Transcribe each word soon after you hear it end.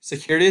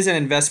Securities and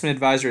investment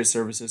advisory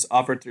services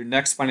offered through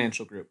Next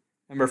Financial Group,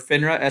 member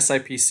FINRA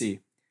SIPC.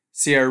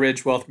 Sierra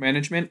Ridge Wealth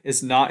Management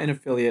is not an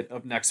affiliate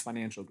of Next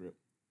Financial Group.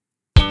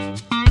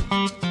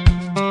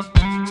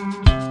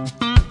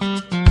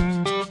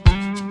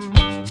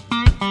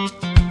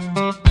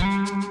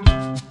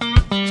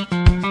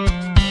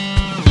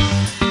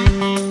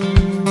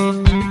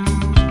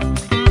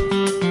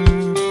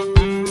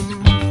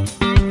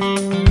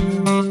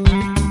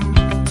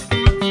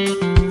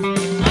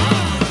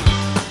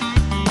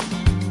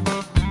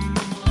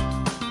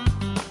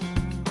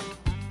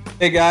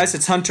 Hey guys,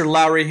 it's Hunter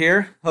Lowry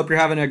here. Hope you're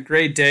having a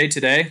great day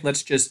today.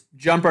 Let's just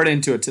jump right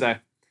into it today.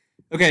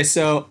 Okay,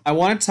 so I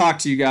want to talk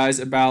to you guys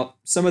about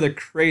some of the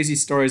crazy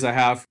stories I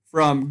have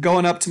from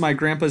going up to my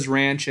grandpa's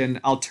ranch in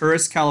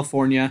Alturas,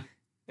 California,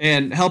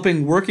 and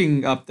helping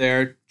working up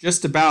there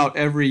just about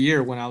every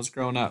year when I was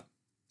growing up.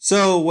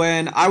 So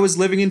when I was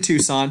living in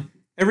Tucson,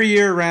 every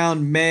year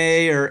around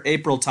May or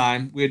April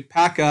time, we'd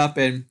pack up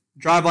and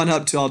drive on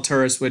up to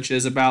Alturas, which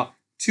is about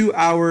 2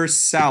 hours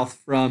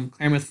south from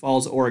Klamath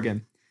Falls,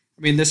 Oregon.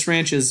 I mean, this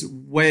ranch is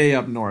way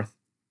up north.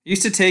 It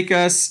used to take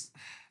us,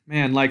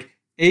 like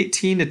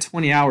 18 to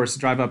 20 hours to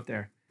drive up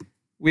there.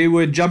 We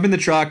would jump in the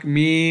truck,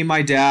 me,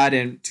 my dad,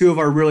 and two of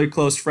our really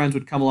close friends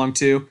would come along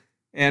too.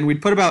 And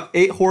we'd put about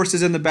 8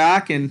 horses in the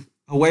back and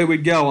away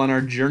we'd go on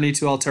our journey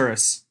to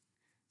Alturas.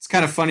 It's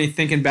kind of funny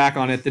thinking back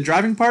on it. The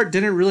driving part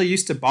didn't really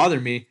used to bother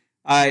me.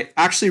 I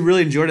actually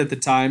really enjoyed it at the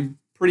time,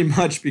 pretty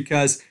much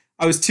because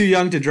I was too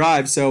young to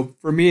drive. So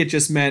for me, it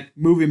just meant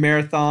movie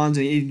marathons and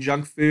eating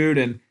junk food.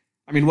 And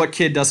I mean, what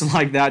kid doesn't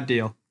like that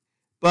deal?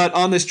 But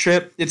on this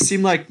trip, it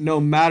seemed like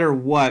no matter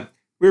what,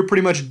 we were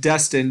pretty much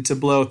destined to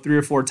blow 3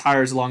 or 4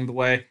 tires along the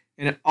way,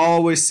 and it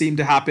always seemed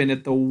to happen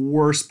at the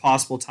worst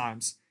possible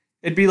times.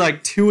 It'd be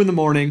like 2 in the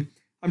morning,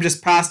 I'm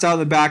just passed out in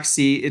the back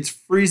seat, it's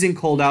freezing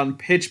cold out and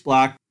pitch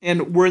black,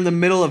 and we're in the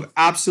middle of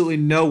absolutely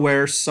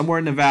nowhere, somewhere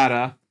in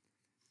Nevada.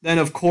 Then,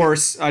 of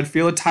course, I'd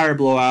feel a tire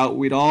blowout,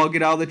 we'd all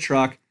get out of the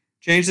truck,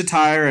 change the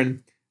tire,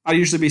 and I'd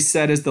usually be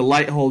set as the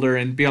light holder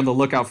and be on the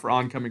lookout for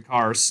oncoming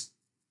cars.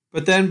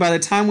 But then by the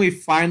time we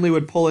finally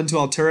would pull into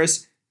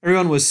Alturas,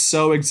 everyone was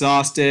so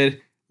exhausted, a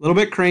little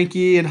bit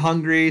cranky and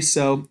hungry,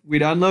 so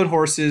we'd unload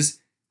horses,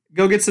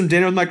 go get some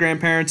dinner with my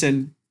grandparents,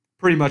 and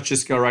pretty much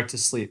just go right to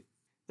sleep.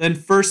 Then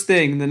first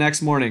thing the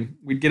next morning,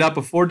 we'd get up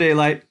before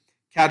daylight,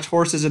 catch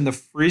horses in the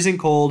freezing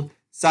cold,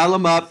 saddle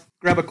them up,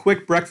 grab a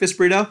quick breakfast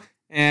burrito,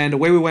 and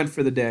away we went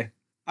for the day.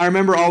 I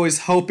remember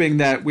always hoping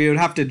that we would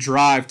have to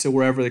drive to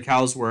wherever the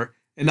cows were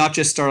and not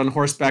just start on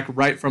horseback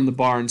right from the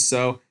barn,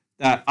 so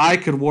that I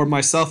could warm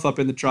myself up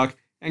in the truck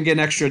and get an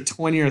extra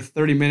 20 or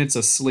 30 minutes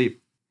of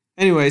sleep.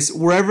 Anyways,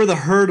 wherever the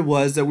herd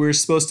was that we were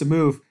supposed to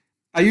move,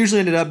 I usually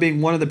ended up being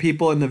one of the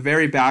people in the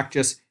very back,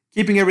 just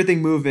keeping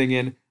everything moving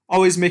and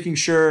always making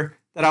sure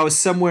that I was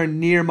somewhere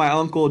near my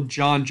uncle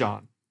John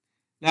John.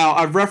 Now,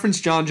 I've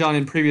referenced John John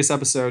in previous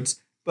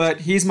episodes,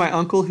 but he's my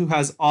uncle who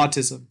has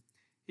autism.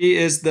 He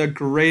is the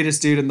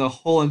greatest dude in the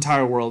whole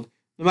entire world.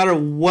 No matter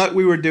what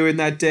we were doing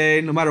that day,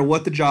 no matter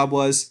what the job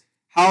was,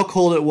 how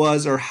cold it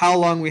was, or how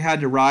long we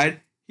had to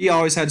ride, he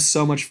always had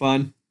so much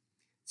fun.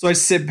 So I'd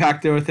sit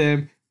back there with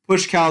him,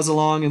 push cows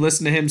along, and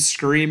listen to him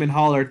scream and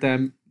holler at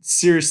them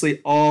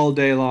seriously all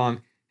day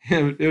long.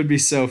 It would be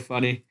so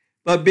funny.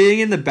 But being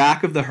in the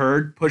back of the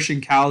herd, pushing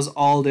cows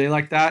all day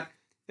like that,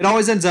 it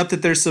always ends up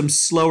that there's some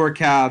slower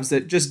calves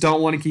that just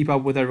don't want to keep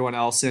up with everyone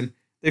else, and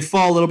they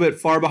fall a little bit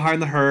far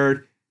behind the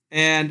herd,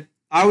 and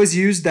I always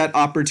used that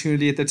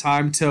opportunity at the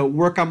time to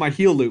work on my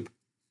heel loop.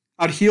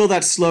 I'd heel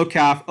that slow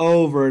calf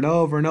over and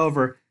over and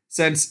over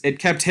since it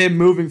kept him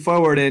moving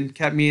forward and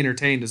kept me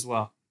entertained as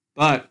well.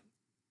 But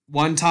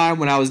one time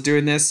when I was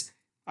doing this,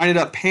 I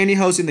ended up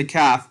pantyhosing the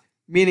calf,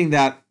 meaning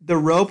that the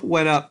rope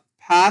went up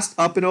past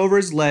up and over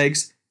his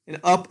legs and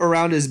up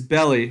around his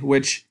belly,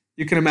 which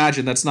you can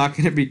imagine that's not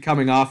going to be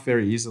coming off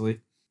very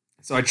easily.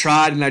 So I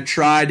tried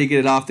to get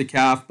it off the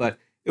calf, but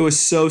it was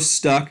so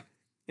stuck.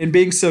 And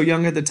being so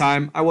young at the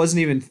time, I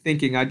wasn't even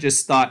thinking. I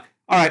just thought,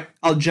 all right,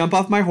 I'll jump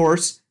off my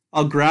horse,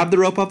 I'll grab the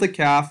rope off the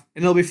calf,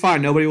 and it'll be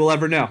fine. Nobody will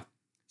ever know.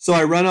 So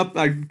I run up,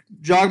 I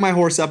jog my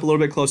horse up a little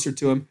bit closer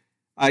to him.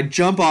 I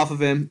jump off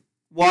of him,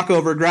 walk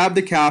over, grab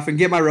the calf, and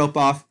get my rope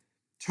off,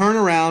 turn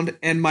around,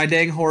 and my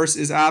dang horse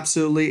is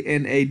absolutely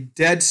in a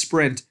dead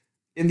sprint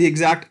in the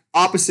exact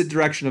opposite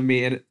direction of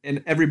me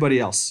and everybody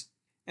else.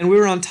 And we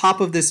were on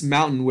top of this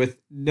mountain with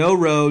no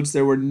roads.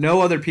 There were no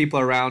other people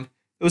around.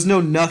 There was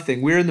no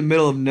nothing. We were in the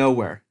middle of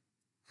nowhere.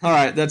 All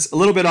right, that's a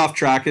little bit off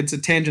track. It's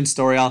a tangent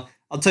story.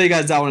 I'll tell you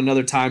guys that one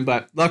another time,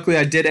 but luckily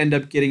I did end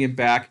up getting him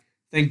back.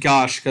 Thank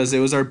gosh, because it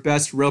was our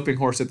best roping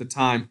horse at the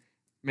time.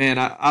 Man,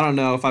 I don't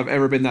know if I've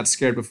ever been that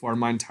scared before in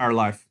my entire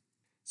life.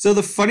 So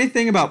the funny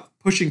thing about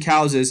pushing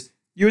cows is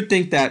you would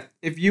think that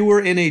if you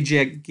were in a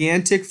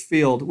gigantic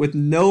field with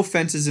no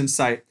fences in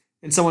sight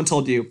and someone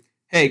told you,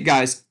 hey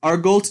guys, our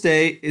goal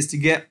today is to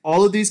get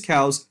all of these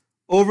cows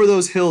over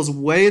those hills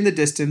way in the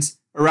distance,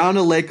 around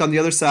a lake on the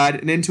other side,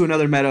 and into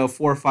another meadow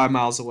 4 or 5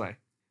 miles away.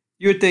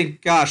 You would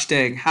think, gosh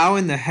dang, how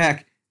in the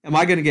heck am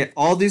I going to get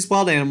all these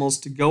wild animals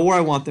to go where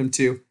I want them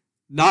to,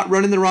 not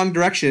run in the wrong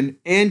direction,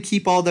 and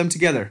keep all of them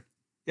together.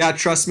 Yeah,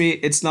 trust me,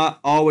 it's not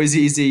always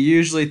easy.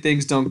 Usually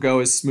things don't go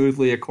as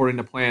smoothly according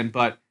to plan,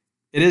 but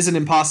it isn't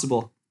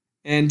impossible.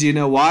 And do you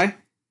know why?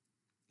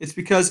 It's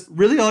because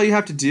really all you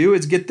have to do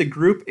is get the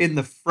group in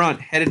the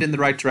front headed in the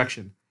right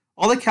direction.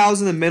 All the cows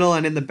in the middle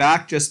and in the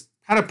back just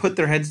kind of put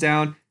their heads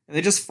down and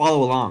they just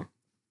follow along.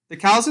 The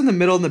cows in the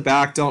middle and the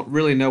back don't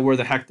really know where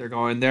the heck they're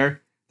going.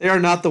 They are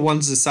not the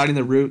ones deciding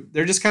the route.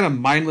 They're just kind of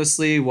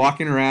mindlessly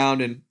walking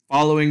around and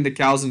following the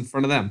cows in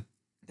front of them.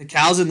 The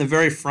cows in the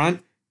very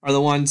front are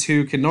the ones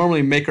who can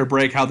normally make or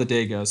break how the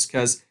day goes,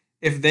 because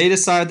if they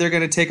decide they're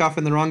going to take off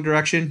in the wrong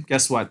direction,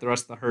 guess what? The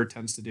rest of the herd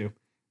tends to do.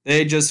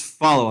 They just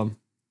follow them.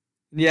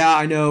 Yeah,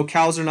 I know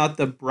cows are not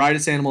the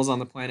brightest animals on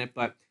the planet,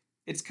 but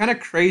it's kind of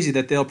crazy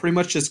that they'll pretty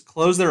much just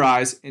close their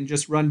eyes and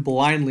just run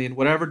blindly in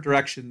whatever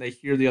direction they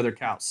hear the other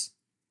cows.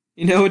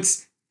 You know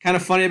what's kind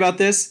of funny about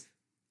this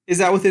is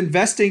that with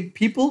investing,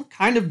 people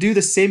kind of do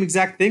the same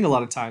exact thing a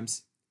lot of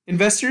times.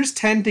 Investors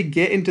tend to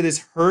get into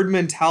this herd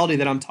mentality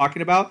that I'm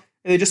talking about,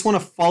 and they just want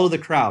to follow the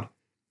crowd.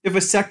 If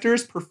a sector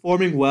is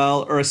performing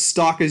well or a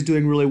stock is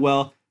doing really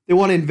well, they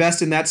want to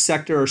invest in that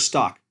sector or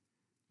stock.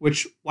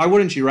 Which, why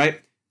wouldn't you,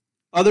 right?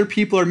 Other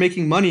people are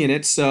making money in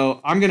it,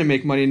 so I'm going to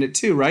make money in it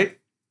too, right?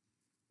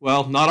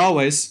 Well, not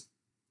always.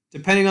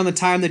 Depending on the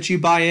time that you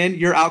buy in,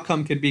 your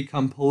outcome could be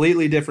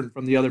completely different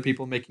from the other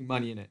people making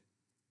money in it.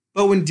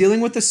 But when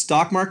dealing with the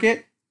stock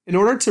market, in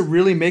order to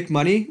really make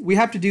money, we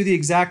have to do the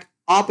exact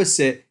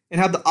opposite and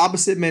have the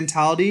opposite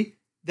mentality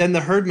than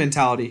the herd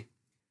mentality.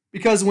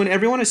 Because when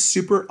everyone is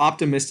super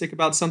optimistic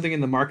about something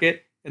in the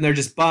market and they're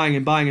just buying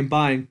and buying and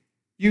buying,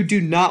 you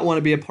do not want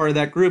to be a part of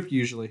that group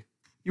usually.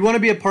 You want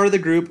to be a part of the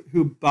group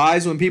who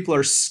buys when people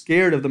are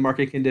scared of the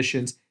market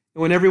conditions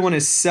and when everyone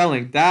is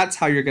selling. That's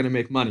how you're going to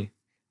make money.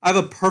 I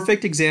have a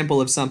perfect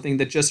example of something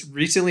that just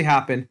recently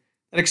happened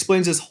that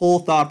explains this whole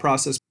thought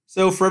process.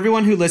 So for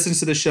everyone who listens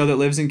to the show that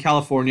lives in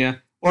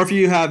California, or if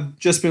you have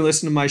just been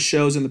listening to my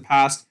shows in the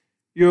past,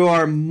 you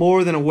are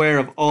more than aware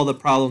of all the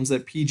problems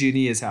that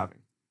PG&E is having.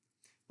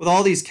 With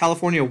all these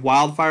California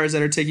wildfires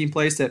that are taking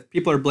place that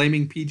people are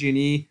blaming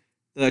PG&E,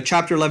 the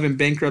Chapter 11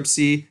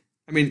 bankruptcy,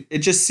 it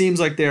just seems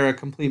like they're a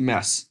complete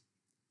mess.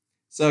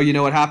 So you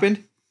know what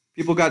happened?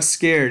 People got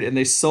scared and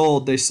they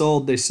sold. It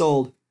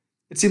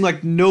seemed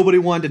like nobody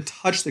wanted to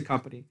touch the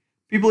company.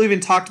 People even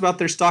talked about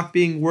their stock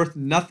being worth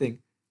nothing.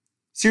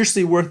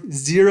 Seriously, worth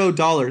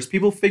 $0.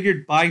 People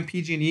figured buying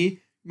PG&E, you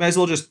might as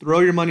well just throw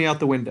your money out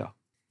the window.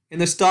 And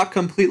the stock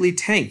completely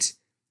tanked.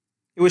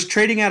 It was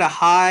trading at a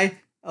high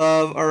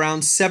of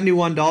around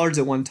 $71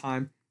 at one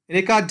time, and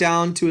it got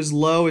down to as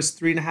low as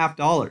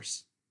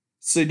 $3.50.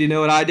 So do you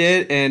know what I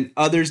did and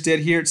others did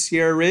here at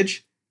Sierra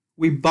Ridge?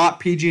 We bought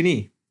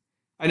PG&E.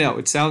 I know,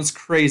 it sounds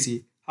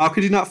crazy. How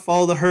could you not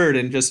follow the herd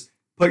and just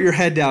put your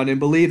head down and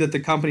believe that the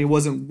company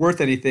wasn't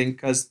worth anything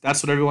because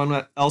that's what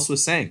everyone else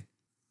was saying?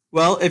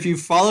 Well, if you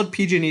followed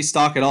PG&E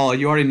stock at all,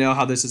 you already know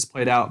how this has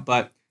played out.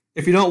 But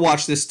if you don't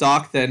watch this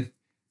stock, then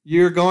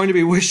you're going to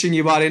be wishing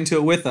you bought into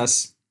it with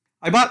us.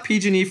 I bought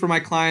PG&E for my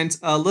clients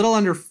a little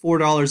under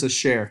 $4 a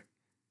share.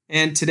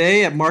 And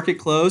today at market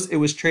close, it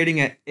was trading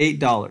at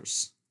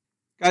 $8.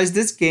 Guys,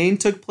 this gain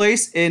took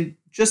place in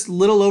just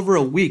little over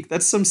a week.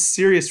 That's some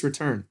serious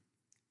return.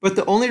 But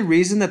the only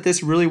reason that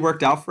this really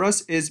worked out for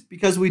us is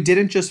because we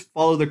didn't just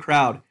follow the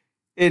crowd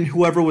and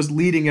whoever was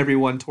leading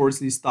everyone towards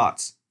these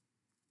thoughts.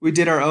 We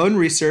did our own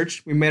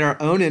research, we made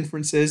our own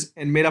inferences,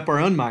 and made up our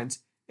own minds.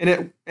 And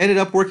it ended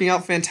up working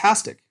out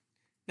fantastic.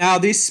 Now,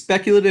 these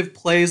speculative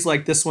plays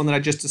like this one that I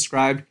just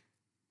described,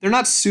 they're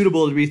not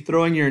suitable to be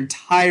throwing your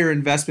entire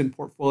investment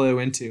portfolio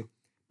into.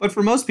 But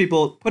for most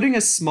people, putting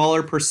a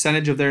smaller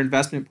percentage of their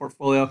investment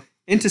portfolio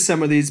into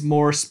some of these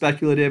more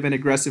speculative and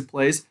aggressive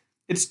plays,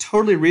 it's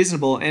totally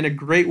reasonable and a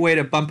great way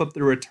to bump up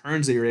the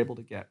returns that you're able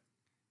to get.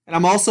 And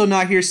I'm also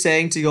not here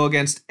saying to go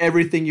against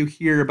everything you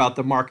hear about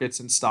the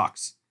markets and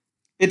stocks.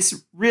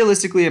 It's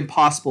realistically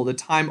impossible to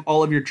time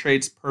all of your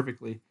trades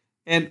perfectly.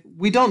 And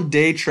we don't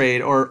day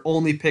trade or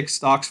only pick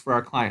stocks for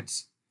our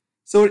clients.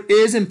 So it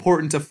is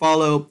important to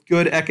follow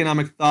good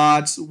economic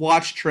thoughts,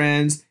 watch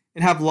trends,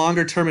 and have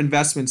longer term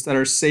investments that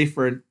are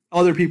safer and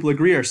other people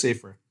agree are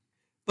safer.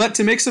 But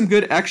to make some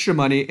good extra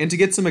money and to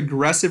get some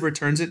aggressive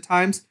returns at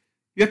times,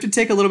 you have to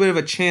take a little bit of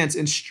a chance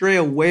and stray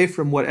away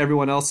from what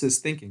everyone else is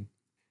thinking.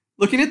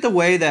 Looking at the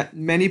way that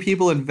many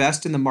people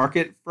invest in the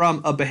market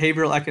from a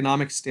behavioral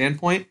economic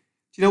standpoint,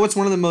 do you know what's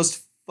one of the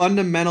most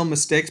fundamental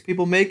mistakes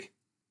people make?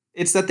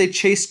 It's that they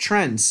chase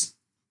trends.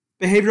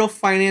 Behavioral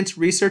finance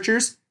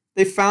researchers,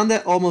 they found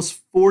that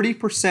almost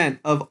 40%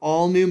 of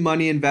all new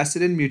money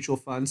invested in mutual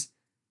funds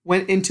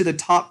went into the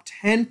top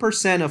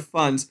 10% of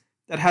funds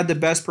that had the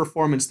best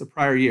performance the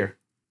prior year.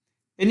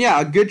 And yeah,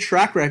 a good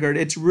track record,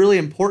 it's really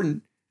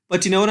important.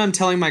 But you know what I'm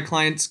telling my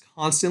clients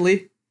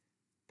constantly?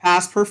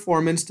 Past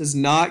performance does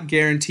not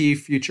guarantee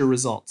future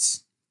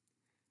results.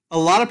 A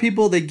lot of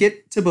people, they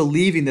get to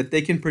believing that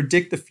they can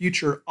predict the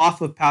future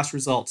off of past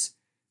results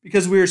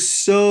because we are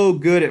so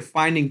good at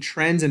finding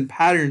trends and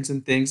patterns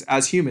in things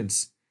as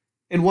humans.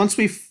 And once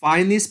we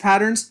find these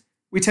patterns,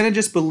 we tend to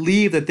just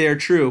believe that they are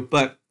true,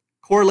 but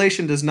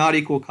correlation does not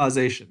equal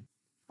causation.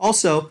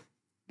 Also,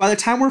 by the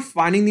time we're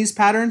finding these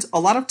patterns, a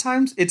lot of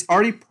times it's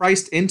already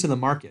priced into the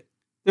market.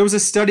 There was a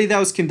study that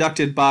was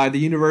conducted by the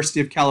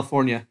University of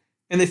California,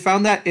 and they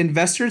found that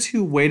investors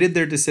who weighted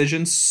their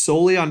decisions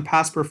solely on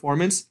past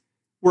performance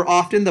were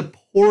often the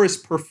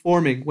poorest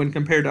performing when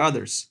compared to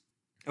others.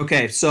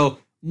 Okay, so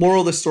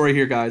moral of the story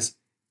here, guys.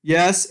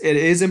 Yes, it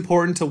is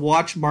important to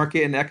watch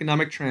market and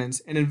economic trends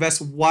and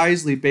invest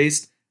wisely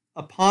based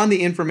upon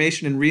the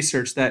information and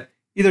research that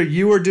either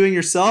you are doing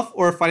yourself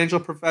or a financial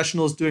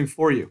professional is doing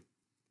for you.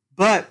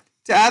 But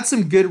to add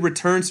some good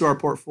returns to our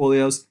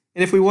portfolios,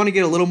 and if we want to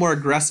get a little more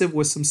aggressive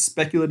with some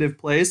speculative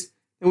plays,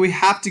 then we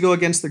have to go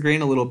against the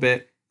grain a little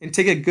bit and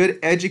take a good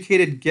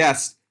educated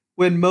guess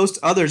when most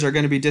others are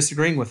going to be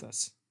disagreeing with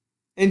us.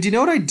 And do you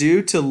know what I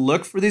do to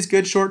look for these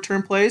good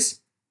short-term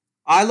plays?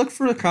 I look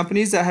for the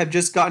companies that have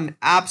just gotten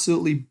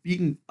absolutely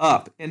beaten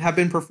up and have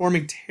been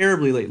performing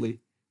terribly lately,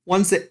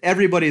 ones that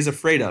everybody is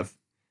afraid of.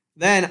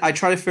 Then I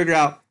try to figure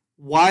out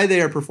why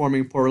they are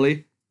performing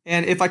poorly,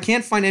 and if I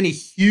can't find any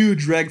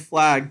huge red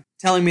flag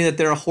telling me that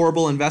they're a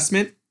horrible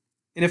investment,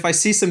 and if I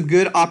see some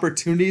good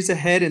opportunities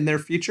ahead in their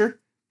future,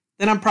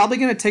 then I'm probably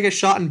going to take a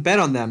shot and bet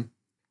on them,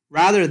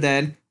 rather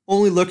than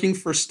only looking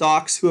for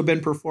stocks who have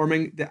been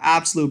performing the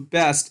absolute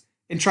best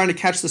and trying to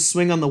catch the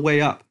swing on the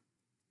way up.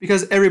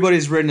 Because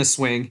everybody's ridden a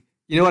swing.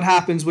 You know what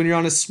happens when you're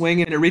on a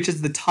swing and it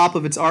reaches the top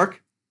of its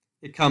arc?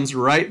 It comes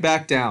right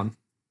back down.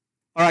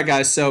 All right,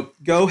 guys, so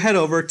go head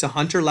over to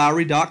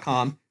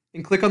hunterlowry.com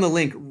and click on the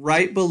link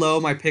right below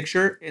my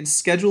picture and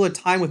schedule a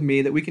time with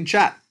me that we can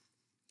chat.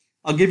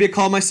 I'll give you a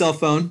call on my cell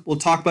phone. We'll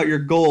talk about your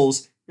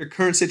goals, your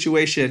current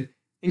situation,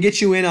 and get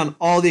you in on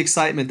all the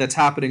excitement that's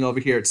happening over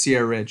here at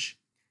Sierra Ridge.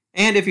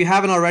 And if you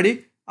haven't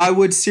already, I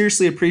would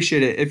seriously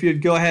appreciate it if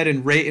you'd go ahead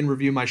and rate and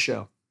review my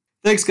show.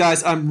 Thanks,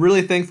 guys. I'm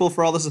really thankful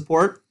for all the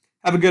support.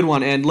 Have a good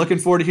one, and looking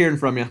forward to hearing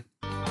from you.